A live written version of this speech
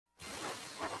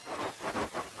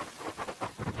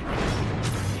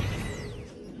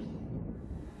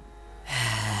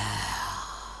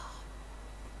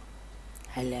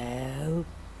Hello.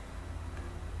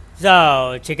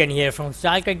 So, Chicken here from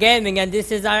Stalker Gaming, and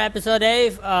this is our episode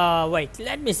 8. Wait,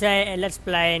 let me say, let's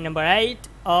play number 8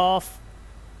 of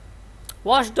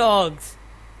Watch Dogs.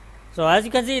 So, as you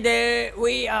can see,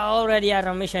 we are already at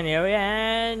our mission area,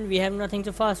 and we have nothing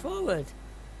to fast forward,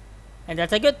 and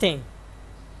that's a good thing.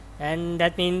 And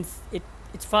that means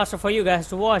it's faster for you guys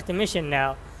to watch the mission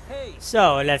now. Hey.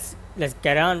 So let's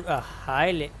get on.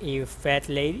 Hi, you fat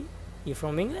lady. You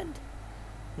from England?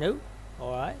 No?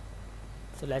 Alright.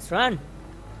 So let's run.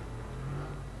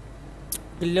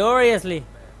 Gloriously.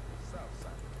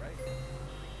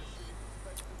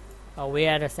 Oh, we're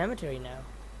at a cemetery now.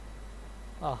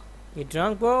 Oh, you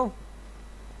drunk, bro?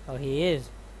 Oh, he is.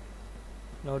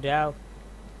 No doubt.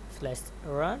 So let's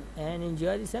run and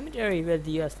enjoy the cemetery with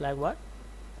the US flag. What?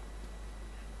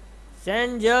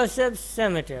 St. Joseph's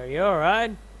Cemetery.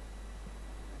 Alright.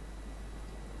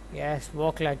 Yes,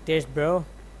 walk like this, bro.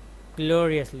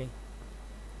 Gloriously.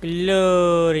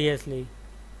 Gloriously.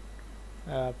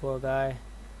 Poor guy.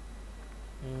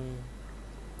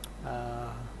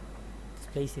 This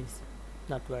place is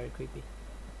not very creepy.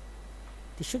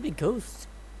 There should be ghosts.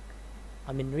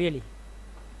 I mean, really.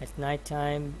 It's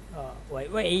nighttime.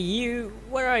 Wait, you.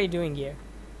 What are you doing here?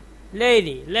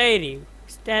 Lady,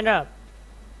 stand up.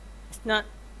 It's not.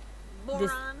 Moron.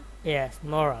 This. Yes,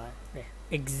 moron. Yeah,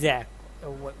 exactly.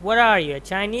 What are you, a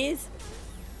Chinese?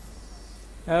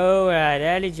 Oh, right,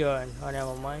 Ellie Jordan. Oh,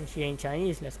 never mind. She ain't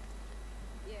Chinese.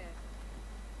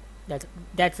 Yeah.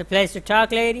 That's the place to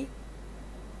talk, lady?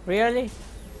 Really?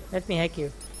 Let me hack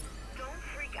you. Don't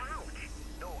freak out.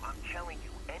 No, I'm telling you,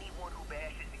 anyone who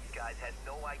bashes these guys has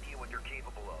no idea what they're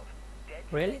capable of. Desc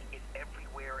Really? is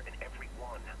everywhere and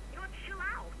everyone. You know, chill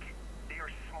out. They are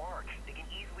smart. They can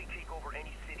easily take over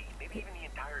any city, maybe even the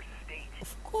entire state.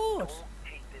 Of course. Don't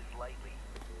take this lightly.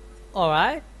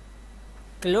 Alright.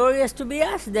 Glorious to be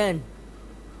us then.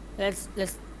 Let's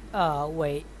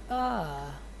wait.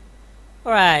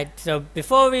 Alright, so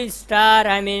before we start,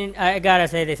 I mean, I gotta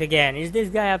say this again. Is this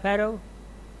guy a pedo?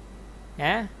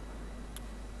 Yeah?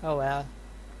 Oh well.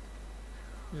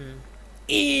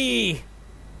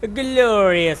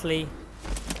 Gloriously.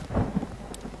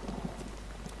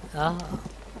 Oh.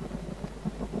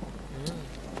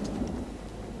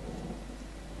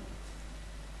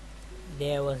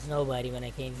 There was nobody when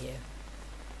I came here.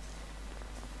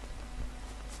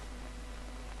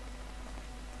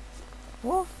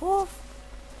 Woof woof.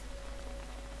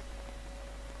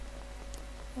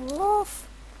 Woof.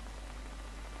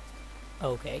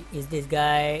 Okay, is this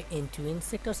guy into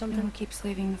insect or something? Who keeps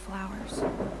leaving the flowers?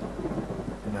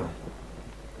 No.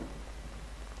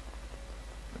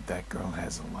 But that girl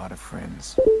has a lot of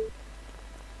friends.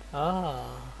 Oh,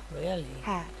 really?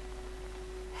 Had.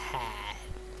 Had.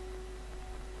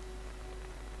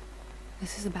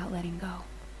 This is about letting go.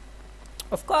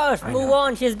 Of course, I move know.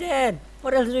 on, she's dead.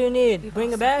 What else do you need? We've Bring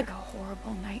all her back? suffered a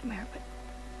horrible nightmare, but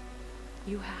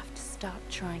you have to stop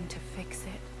trying to fix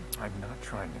it. I'm not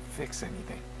trying to fix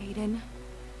anything. Aiden,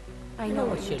 I You know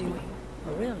what what you're you're doing.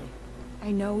 Oh, really?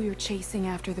 I know you're chasing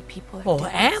after the people that Oh, did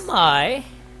this. am I?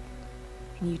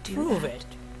 And you do Prove that. it.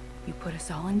 You put us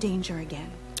all in danger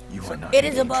again. You are not It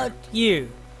in is danger, about you,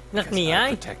 not because me, I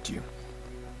eh? protect you.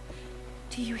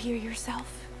 Do you hear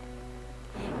yourself?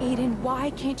 Aiden,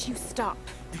 why can't you stop?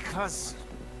 Because...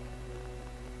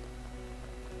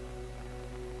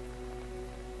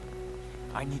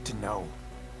 I need to know.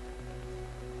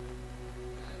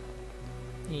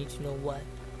 You need to know what?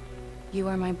 You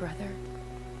are my brother,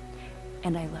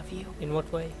 and I love you. In what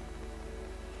way?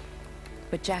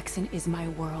 But Jackson is my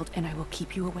world, and I will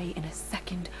keep you away in a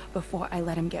second before I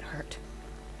let him get hurt.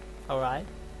 Alright.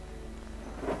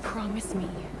 Promise me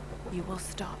you will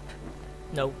stop.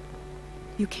 No.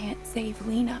 You can't save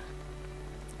Lena.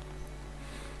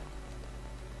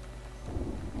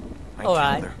 I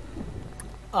Alright. killed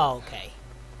her. Okay.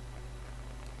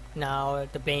 Now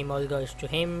the blame all goes to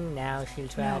him. Now she'll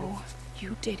try No,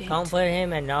 you to didn't. comfort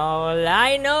him and all.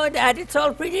 I know that. It's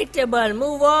all predictable.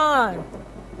 Move on.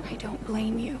 I don't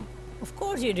blame you. Of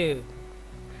course you do.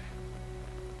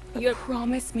 But You're...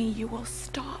 promise me you will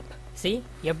stop. See?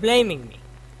 You're blaming me.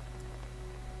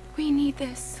 We need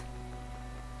this.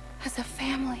 As a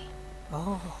family.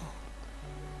 Oh.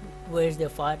 Where's the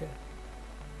father?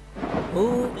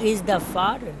 Who is the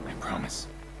father? I promise.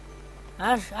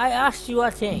 I asked you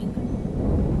a thing.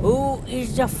 Who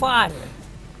is the father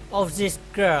of this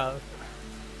girl?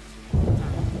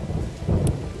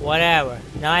 Whatever.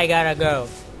 Now I gotta go.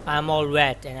 I'm all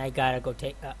wet and I gotta go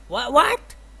take...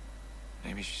 What?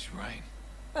 Maybe she's right.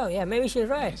 Oh yeah, maybe she's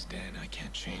right. He's dead. I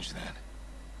can't change that.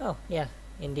 Oh yeah,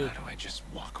 indeed. How do I just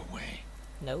walk away?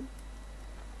 No.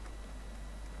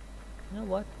 You know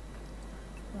what?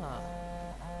 Ah.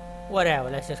 Whatever,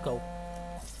 let's just go.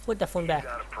 Put the phone back.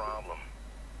 Got a problem.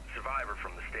 Survivor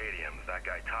from the stadium. If that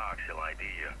guy talks, he'll ID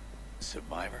you.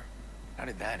 Survivor? How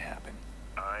did that happen?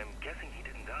 I'm guessing he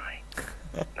didn't die.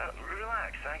 Now,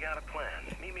 relax. I got a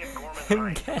plan. Meet me at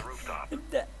Gorman Heights on the rooftop.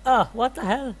 Oh, what the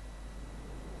hell?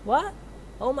 What?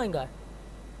 Oh my god.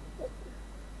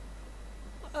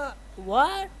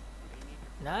 What?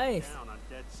 Nice. Down on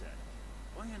Desc.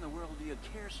 Why in the world do you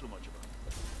care so much about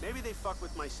it? Maybe they fuck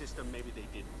with my system, maybe they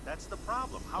didn't. That's the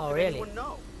problem. How can really? anyone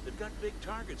know? They've got big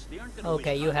targets. They aren't gonna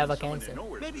Okay, waste you time have on a someone they cancer. know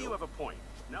where to Maybe you go. have a point.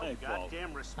 No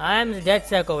goddamn respect. I'm the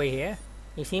Desc over here.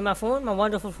 You see my phone? My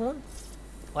wonderful phone?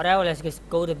 Whatever, let's just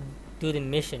go to do the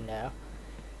mission now.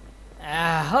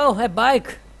 Oh, a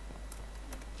bike.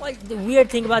 Well, the weird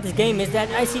thing about this game is that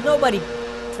I see nobody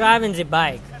driving the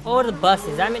bike or the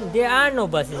buses. I mean, there are no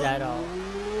buses at all.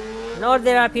 Nor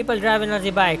there are people driving on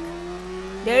the bike.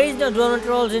 There is no drone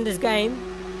patrols in this game.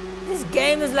 This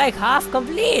game is like half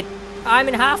complete. I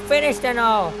mean, half finished and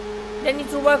all. They need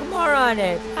to work more on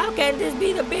it. How can this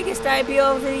be the biggest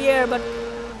IPO of the year? But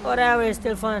whatever, it's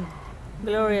still fun.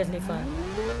 Gloriously fun.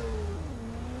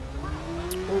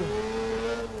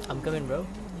 Ooh. I'm coming, bro.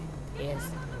 Yes.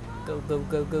 Go, go,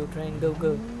 go, go, train, go,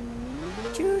 go.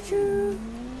 Choo choo.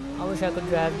 I wish I could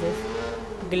drive this.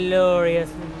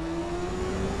 Gloriously.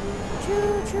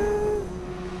 Choo choo.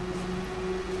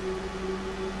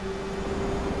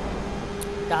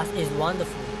 That is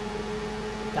wonderful.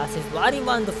 That is very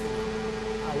wonderful.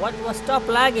 What was stop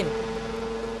lagging?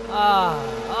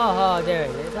 Oh, there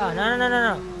it is. Oh,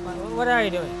 no. What are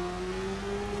you doing?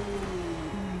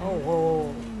 Oh,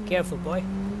 whoa. Careful, boy.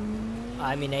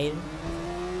 I mean, Aiden.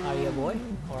 Are you a boy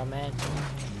or a man?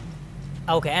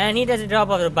 Okay, and he doesn't drop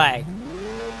off the bike.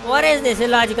 What is this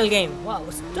illogical game? Wow,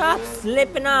 stop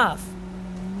slipping off.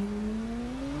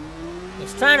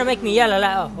 He's trying to make me yell a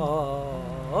lot.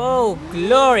 Oh,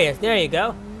 glorious. There you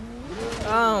go.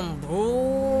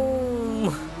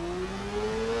 Boom.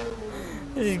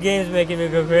 This game's making me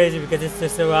go crazy because it's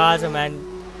just so awesome and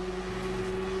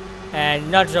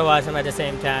not so awesome at the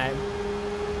same time.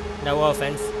 No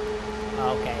offense.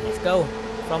 Okay, let's go.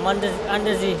 From under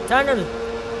the tunnel.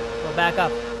 Go back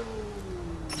up.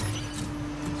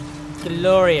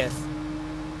 Glorious.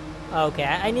 Okay,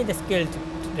 I need the skill to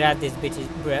grab these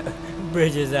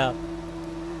bridges up.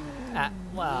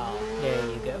 Wow, there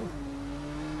you go.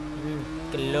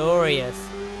 Glorious.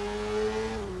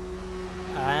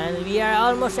 And we are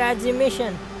almost at the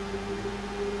mission.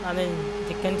 I mean,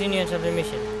 the continuance of the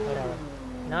mission. Whatever.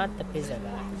 Not the pizza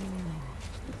guy.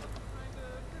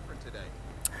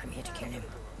 I'm here to kill him.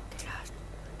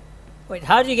 Wait,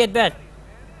 how did you get wet?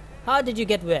 How did you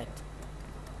get wet?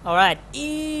 Alright.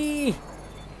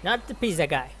 Not the pizza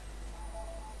guy.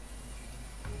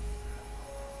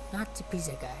 Not the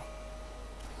pizza guy.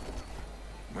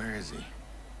 Where is he?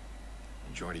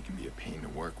 Jordy can be a pain to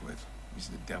work with. He's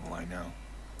the devil I know.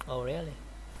 Oh, really?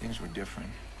 Things were different.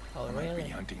 Oh, I might really? be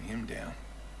hunting him down.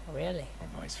 Oh, really? Or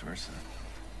vice versa.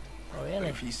 Oh, But really?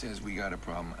 if he says we got a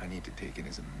problem, I need to take it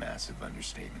as a massive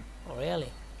understatement. Oh,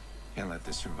 really? Can't let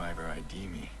the survivor ID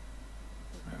me.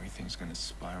 Everything's gonna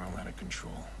spiral out of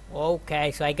control.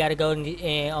 Okay, so I gotta go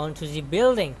onto the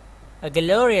building.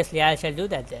 Gloriously, I shall do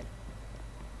that then.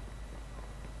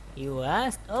 You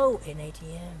asked? Oh, an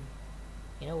ATM.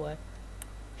 You know what?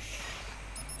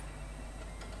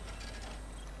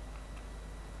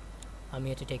 I'm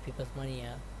here to take people's money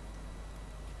out.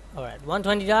 Alright,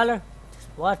 $120?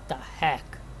 What the heck?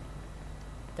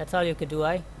 That's all you could do,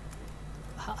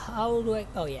 how do I...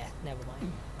 Oh yeah, never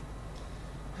mind.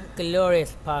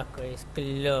 Glorious park race,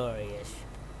 glorious.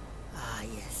 Ah,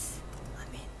 yes.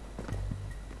 I'm in.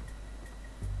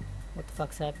 What the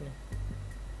fuck's happening?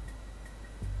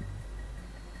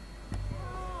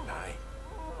 Hi.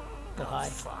 Oh, hi.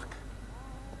 Fuck.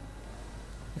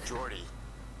 Jordy.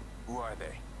 Who are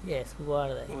they? Yes, who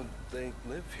are they? Well, they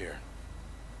live here.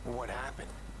 What happened?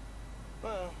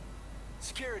 Well,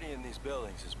 security in these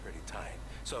buildings is pretty tight.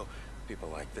 So people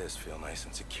like this feel nice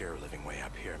and secure living way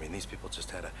up here. I mean, these people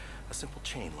just had a simple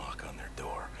chain lock on their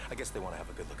door. I guess they want to have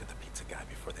a good look at the pizza guy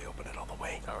before they open it all the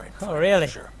way. All right. Oh, fine, really?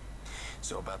 Sure.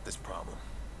 So about this problem.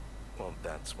 Well,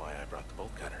 that's why I brought the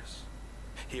bolt cutters.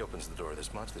 He opens the door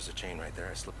this much, there's a chain right there.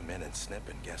 I slip him in and snip,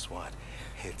 and guess what?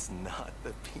 It's not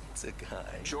the pizza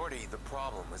guy. Jordy, the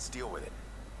problem. Let's deal with it.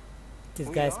 This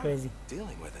We guy's are crazy.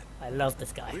 dealing with it. I love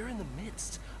this guy. We're in the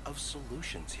midst of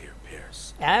solutions here,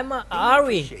 Pierce. Are You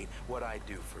we? appreciate what I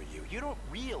do for you. You don't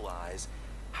realize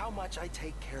how much I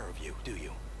take care of you, do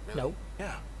you? No.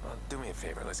 Yeah, Well, do me a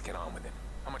favor. Let's get on with it.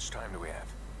 How much time do we have?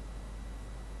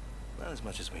 not as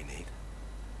much as we need.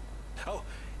 Oh,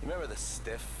 You remember the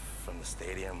stiff from the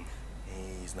stadium?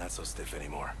 He's not so stiff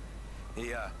anymore.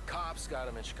 The cops got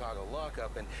him in Chicago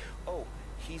lockup, and oh,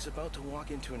 he's about to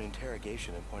walk into an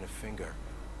interrogation and point a finger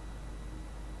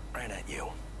right at you.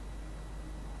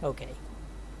 Okay.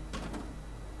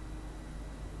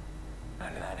 How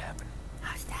did that happen?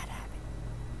 How's that happen?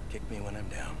 Kick me when I'm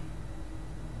down.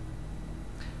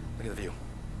 Look at the view.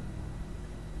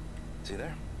 See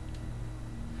there?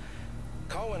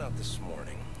 Call went out this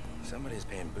morning. Somebody's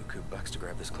paying buku bucks to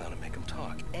grab this clown and make him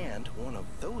talk. And one of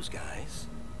those guys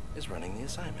is running the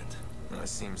assignment. Well, it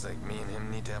seems like me and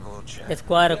him need to have a little chat. That's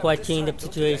quite a Yeah, quite this chained time, up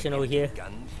don't do situation that over here.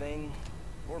 gun thing.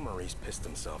 Or Maurice pissed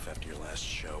himself after your last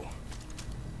show.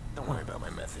 Don't worry about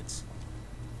my methods.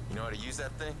 You know how to use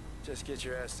that thing? Just get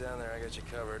your ass down there, I got you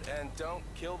covered. And don't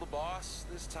kill the boss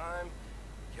this time.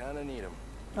 Kinda need him.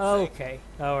 Okay,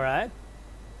 alright.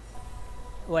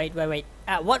 Wait.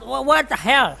 What the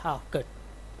hell? Oh, good.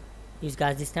 Use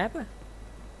guys the sniper?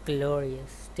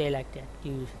 Glorious. Stay like that,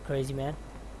 you crazy man.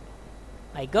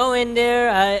 I go in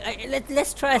there,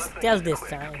 let's try stealth this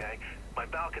time. Okay? My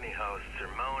balcony hosts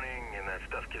are moaning, and that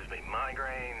stuff gives me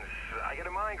migraines. I get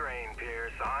a migraine,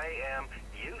 Pierce. I am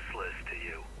useless to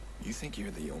you. You think you're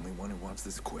the only one who wants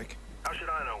this quick? How should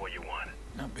I know what you want?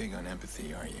 Not big on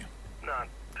empathy, are you? Not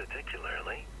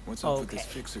particularly. What's up with Okay. this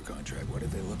fixer contract? What are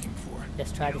they looking for?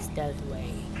 Let's try the stealth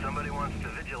way. Somebody wants to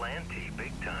vigilante,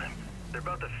 big time. They're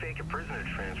about to fake a prisoner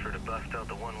transfer to bust out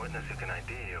the one witness who can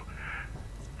ID you.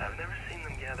 I've never seen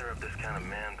them gather up this kind of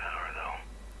manpower, though.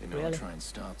 They know Really? I'll try and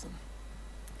stop them.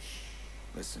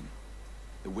 Listen,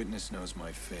 the witness knows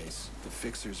my face. The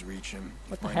fixers reach him.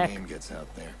 What If the my heck? name gets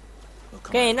out there, they'll come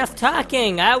Okay, after enough my family.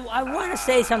 talking. I want to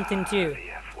say something too.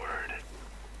 The F word.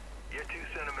 You're too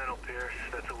sentimental, Pierce.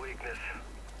 That's a weakness.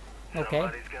 Okay.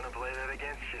 Somebody's gonna play that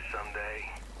against you someday.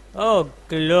 Oh,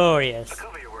 glorious. I'll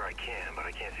cover you where I can, but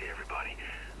I can't see everybody.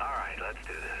 All right, let's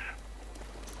do this.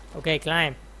 Okay,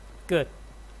 climb. Good.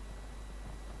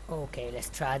 Okay, let's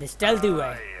try the stealthy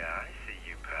way. Yeah, I see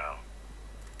you, pal.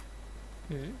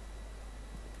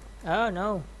 Oh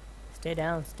no. Stay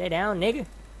down, nigga.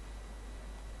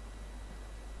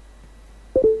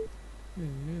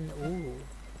 Ooh.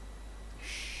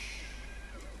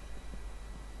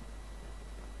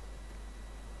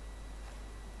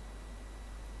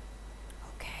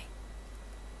 Okay.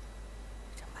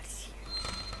 Somebody's here.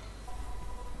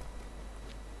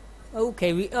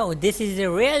 Okay, this is the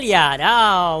rail yard.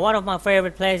 Oh, one of my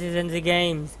favorite places in the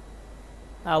games.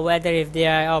 Whether if they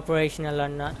are operational or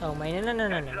not. Oh my, no.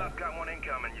 Heads up, got one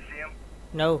incoming. You see him?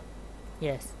 No.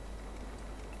 Yes.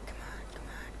 Come on,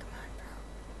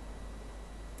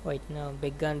 bro. Wait, no.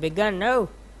 Big gun, no.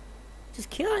 Just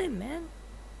kill him, man.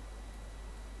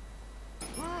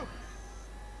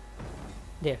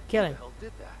 There, kill him. Hell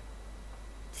did that?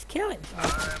 Just kill him. I'm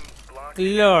blocked.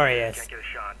 Glorious. Can't get a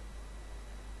shot.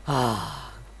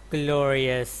 Ah,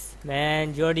 glorious.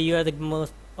 Man, Jordy, you're the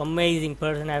most amazing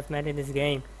person I've met in this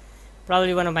game.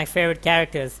 Probably one of my favorite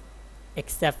characters.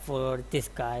 Except for this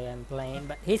guy I'm playing.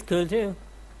 But he's cool too.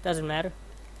 Doesn't matter.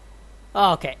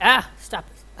 Oh, okay. Ah, stop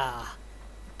it. Ah,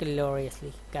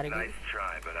 gloriously. Gotta go. Nice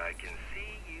try, but I can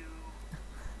see you.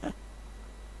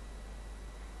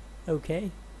 Okay.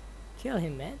 Kill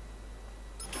him, man.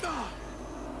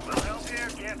 Little help here,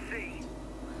 can't see.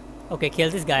 Okay, kill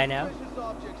this guy now. Suspicious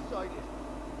object sighted.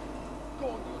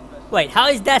 Going to investigate. Wait, how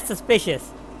is that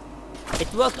suspicious?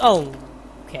 It worked. Oh,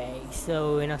 okay.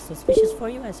 So we're not suspicious for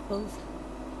you, I suppose.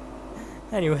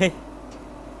 Anyway.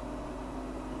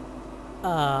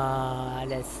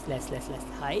 Let's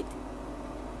hide.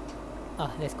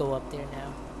 Let's go up there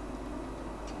now.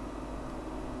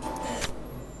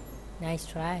 Nice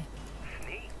try.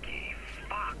 Sneaky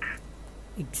fuck.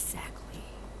 Exactly.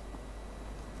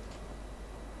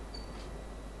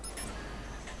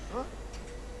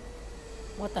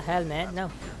 What the hell, man? No.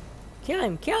 Kill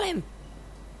him!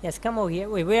 Yes, come over here.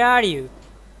 Wait, where are you?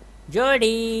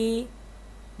 Jordy!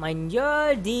 My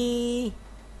Jordy!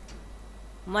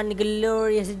 My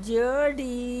glorious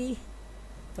Jordy!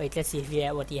 Wait, let's see if you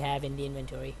have what you have in the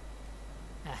inventory.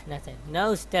 Nothing.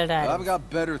 No stealth items. I've got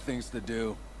better things to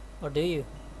do. Or do you?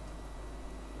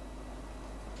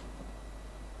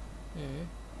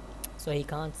 So he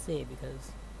can't see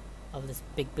because of this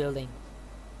big building.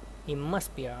 He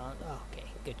must be around. Oh, okay,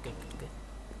 good.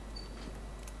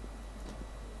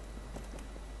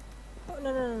 Oh,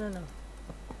 no.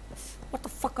 What the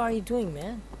fuck are you doing,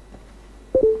 man?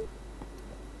 Okay,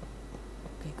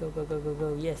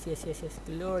 go. Yes,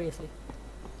 gloriously.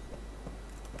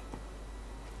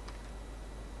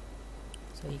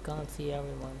 So he can't see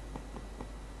everyone.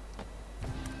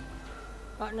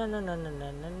 Oh, no.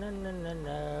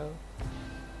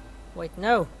 Wait,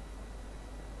 no.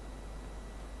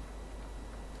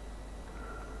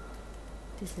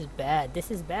 This is bad.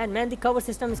 This is bad, man. The cover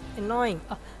system is annoying.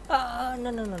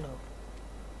 No.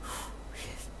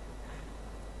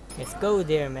 Let's go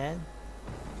there, man.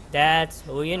 That's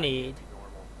who you need.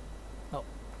 Oh,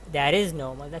 that is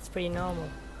normal. That's pretty normal.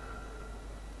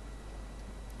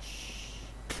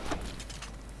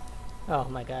 Oh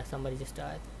my god, somebody just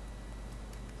died.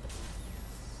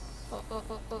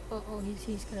 Oh,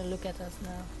 he's gonna look at us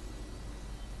now.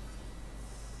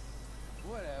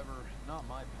 Whatever, not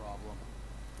my problem.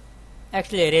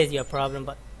 Actually, it is your problem,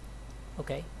 but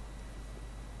okay.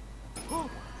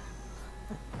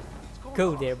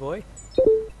 Go there, boy.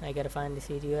 I gotta find the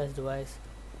CTOS device.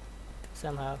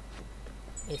 Somehow.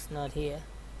 It's not here.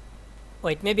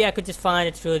 Wait, maybe I could just find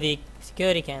it through the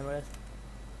security cameras.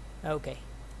 Okay.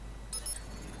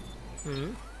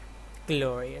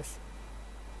 Glorious.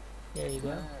 There you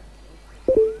go.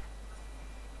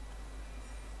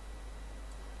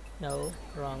 No,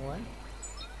 wrong one.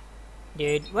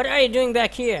 Dude, what are you doing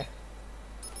back here?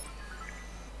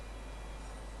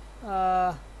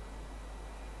 Oh,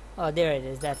 there it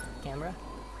is, that camera.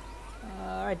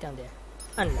 Right down there.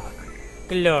 Unlock.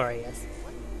 Glorious.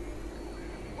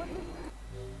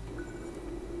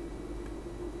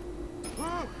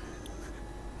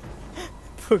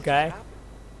 Poor guy.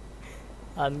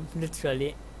 I'm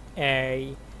literally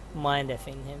mind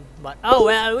effing him. But oh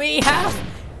well, we have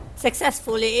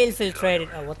successfully infiltrated.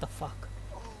 Oh, what the fuck?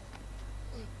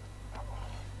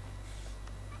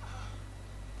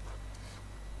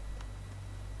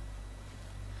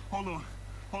 Hold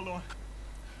on.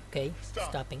 Okay,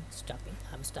 stopping.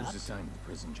 I'm Who's stopped. assigned to the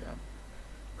prison job?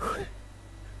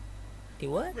 The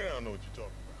what? Man, I don't know what you're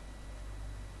talking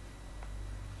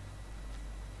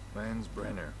about. Lance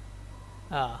Brenner.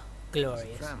 Ah, His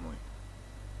glorious. family.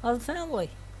 Oh, the family.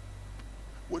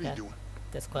 What are Yeah. you doing?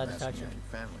 That's quite I'm a asking toucher. how your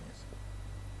family is.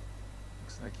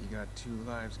 Looks like you got 2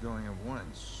 lives going at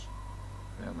once.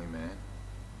 Family man.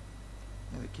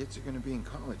 Yeah, the kids are gonna be in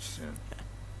college soon.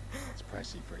 It's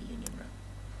pricey for a union rep.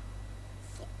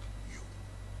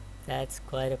 That's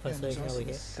quite a And there's persuasion also over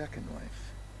the here. second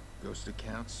life. Ghost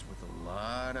accounts with a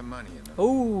lot of money in them.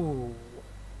 Ooh.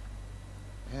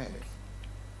 Hey.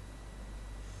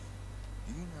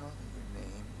 Do you know that your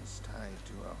name is tied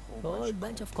to a whole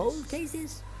Bunch of cold cold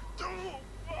cases? cases?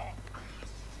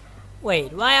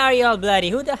 Wait, why are you all bloody?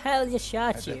 Who the hell just I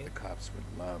shot bet you? the cops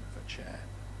would love a chat.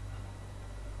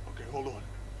 Okay, hold on.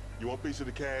 You want a piece of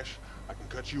the cash? I can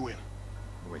cut you in.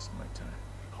 You're wasting my time.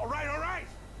 All right.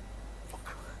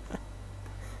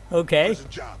 Okay. There's a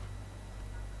job.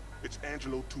 It's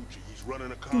Angelo Tucci. He's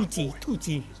running a convoy.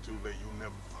 Tucci. It's too late. You'll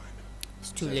never find him.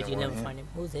 It's too Says late, I you want never him. find him.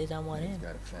 Who says I want He's him?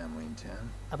 got a family in town.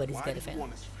 How about he's Why got a do you family?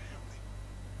 want his family?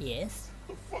 Yes.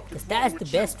 The fuck is Because wrong that's the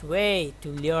with you? best way to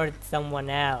lure someone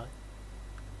out.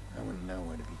 I wouldn't know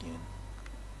where to begin.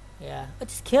 Yeah. But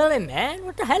just kill him, man.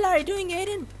 What the hell are you doing,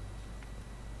 Aiden?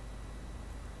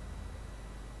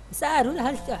 Sad, who the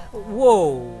hell is that?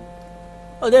 Whoa.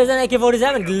 Oh, there's an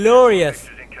AK-47. Glorious.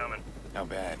 Pictures incoming. How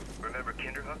bad? Remember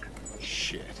Kinderhook?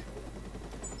 Shit.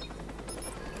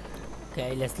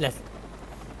 Okay, let's.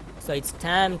 So it's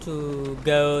time to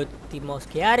go the most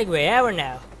chaotic way ever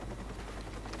now.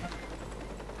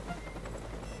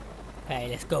 Okay,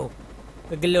 let's go.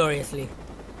 Gloriously.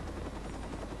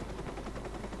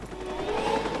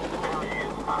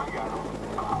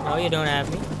 No, you don't have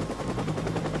me.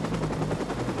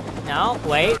 Now,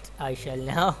 wait. I shall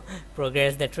now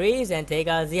progress the trees and take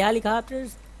out the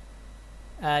helicopters.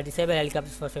 Disable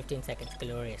helicopters for 15 seconds.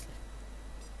 Gloriously.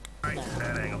 Right,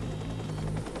 that angle.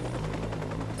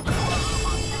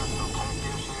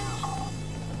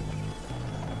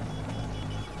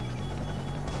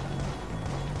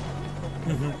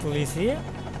 Police here?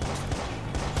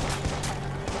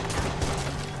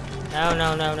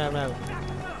 No.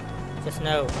 Just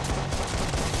no.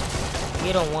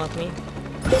 You don't want me.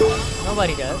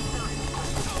 Nobody does.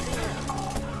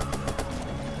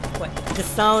 What? The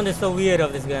sound is so weird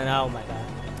of this gun. Oh my god.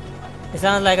 It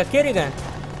sounds like a kitty gun.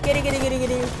 Kitty.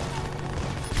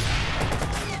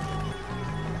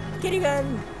 Kitty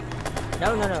gun.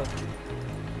 No.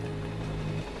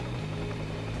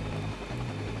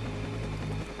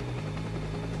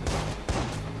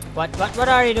 What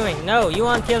are you doing? No, you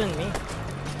aren't killing me.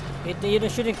 You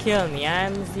shouldn't kill me.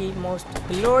 I'm the most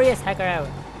glorious hacker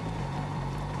ever.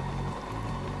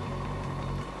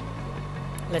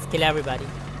 Let's kill everybody.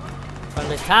 From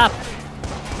the top.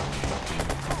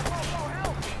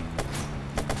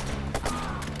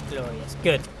 Glorious.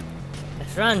 Good.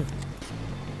 Let's run.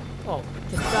 Oh,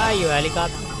 just try you,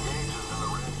 helicopter.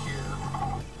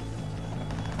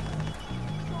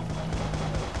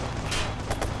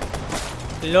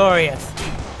 Glorious.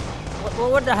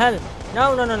 What the hell?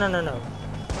 No, no, no, no, no, no.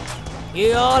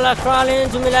 You all are crawling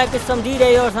into me like it's some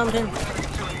D-Day or something.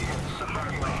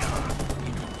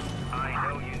 I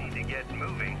know you need to get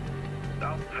moving.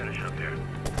 I'll finish up here.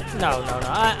 No, no, no.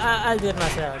 I'll do it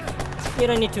myself. You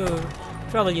don't need to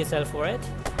trouble yourself for it.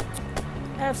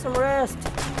 Have some rest.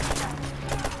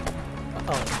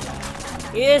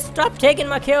 Uh-oh. Yeah, stop taking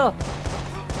my kill.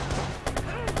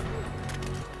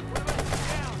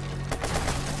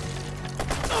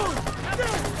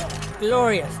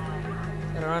 Glorious.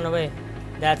 Gotta run away.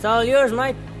 That's all yours,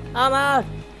 mate. I'm out.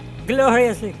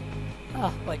 Gloriously.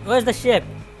 Oh, wait, where's the ship?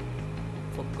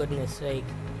 For goodness sake.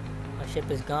 My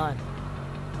ship is gone.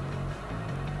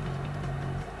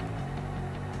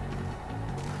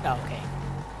 Okay.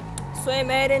 Swim,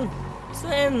 Aiden.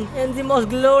 Swim in the most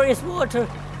glorious water.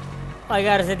 I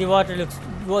gotta say, the water looks...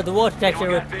 The water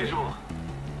texture... Visual.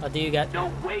 What do you got?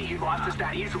 No way you lost us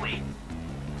that easily.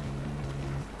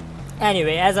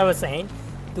 Anyway, as I was saying,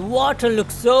 the water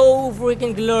looks so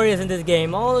freaking glorious in this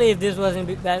game. Only if this wasn't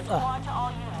bad. Squad to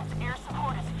all units. Air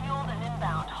support is fueled and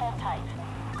inbound. Hold tight.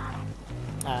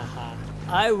 Aha.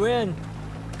 I win.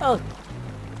 Oh,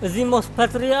 the most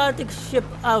patriotic ship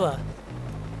ever.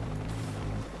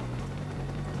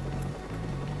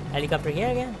 Helicopter here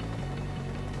again?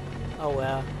 Oh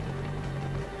well.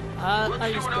 I'll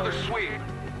just go. Sweep.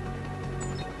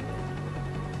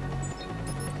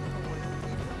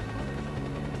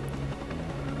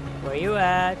 Where you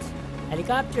at?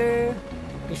 Helicopter!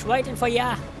 Just waiting for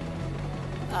ya!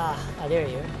 There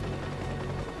you are.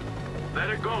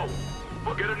 Let it go.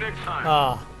 We'll get it next time.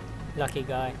 Oh, lucky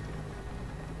guy.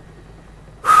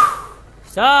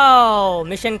 So,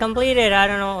 mission completed. I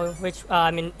don't know which,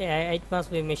 it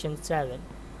must be mission 7.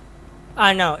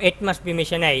 No, it must be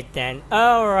mission 8 then.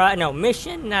 Alright, no,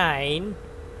 mission 9.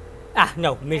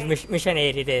 No, mission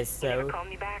 8 it is, so. Call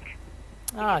me back.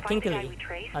 Kinkily.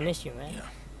 I miss you, man. Yeah.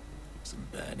 Some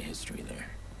bad history there.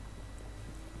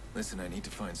 Listen, I need to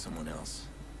find someone else.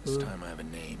 This time I have a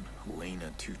name.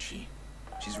 Helena Tucci.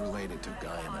 She's related to a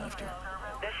guy I'm after.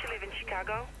 Does she live in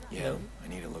Chicago? Yeah, I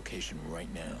need a location right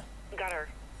now. Got her.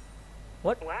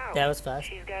 What? Wow. That was fast.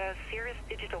 She's got a serious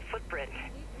digital footprint.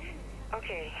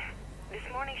 Okay. This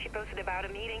morning she posted about a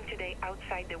meeting today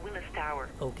outside the Willis Tower.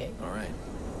 Okay. Alright.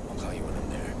 I'll call you when I'm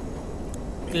there.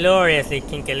 Gloriously,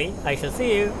 Kinkily. I shall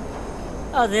see you.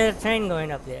 Oh, there's a train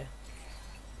going up there.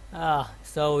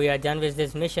 So we are done with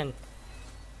this mission.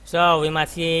 So we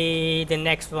must see the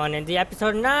next one in the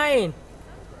episode 9.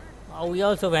 Oh, we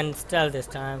also went stealth this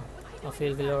time. I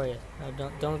feel glorious.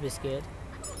 No, don't be scared.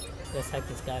 Let's hack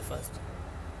this guy first.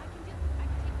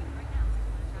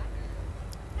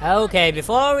 Okay,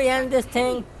 before we end this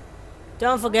thing,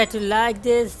 don't forget to like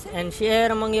this and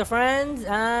share among your friends,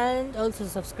 and also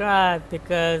subscribe,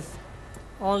 because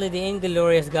only the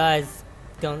inglorious guys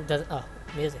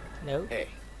music. No. Hey.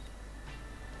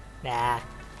 Nah.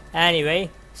 Anyway,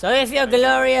 so if you're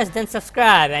glorious, then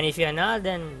subscribe, and if you're not,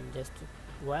 then just,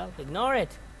 well, ignore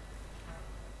it.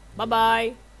 Bye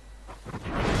bye.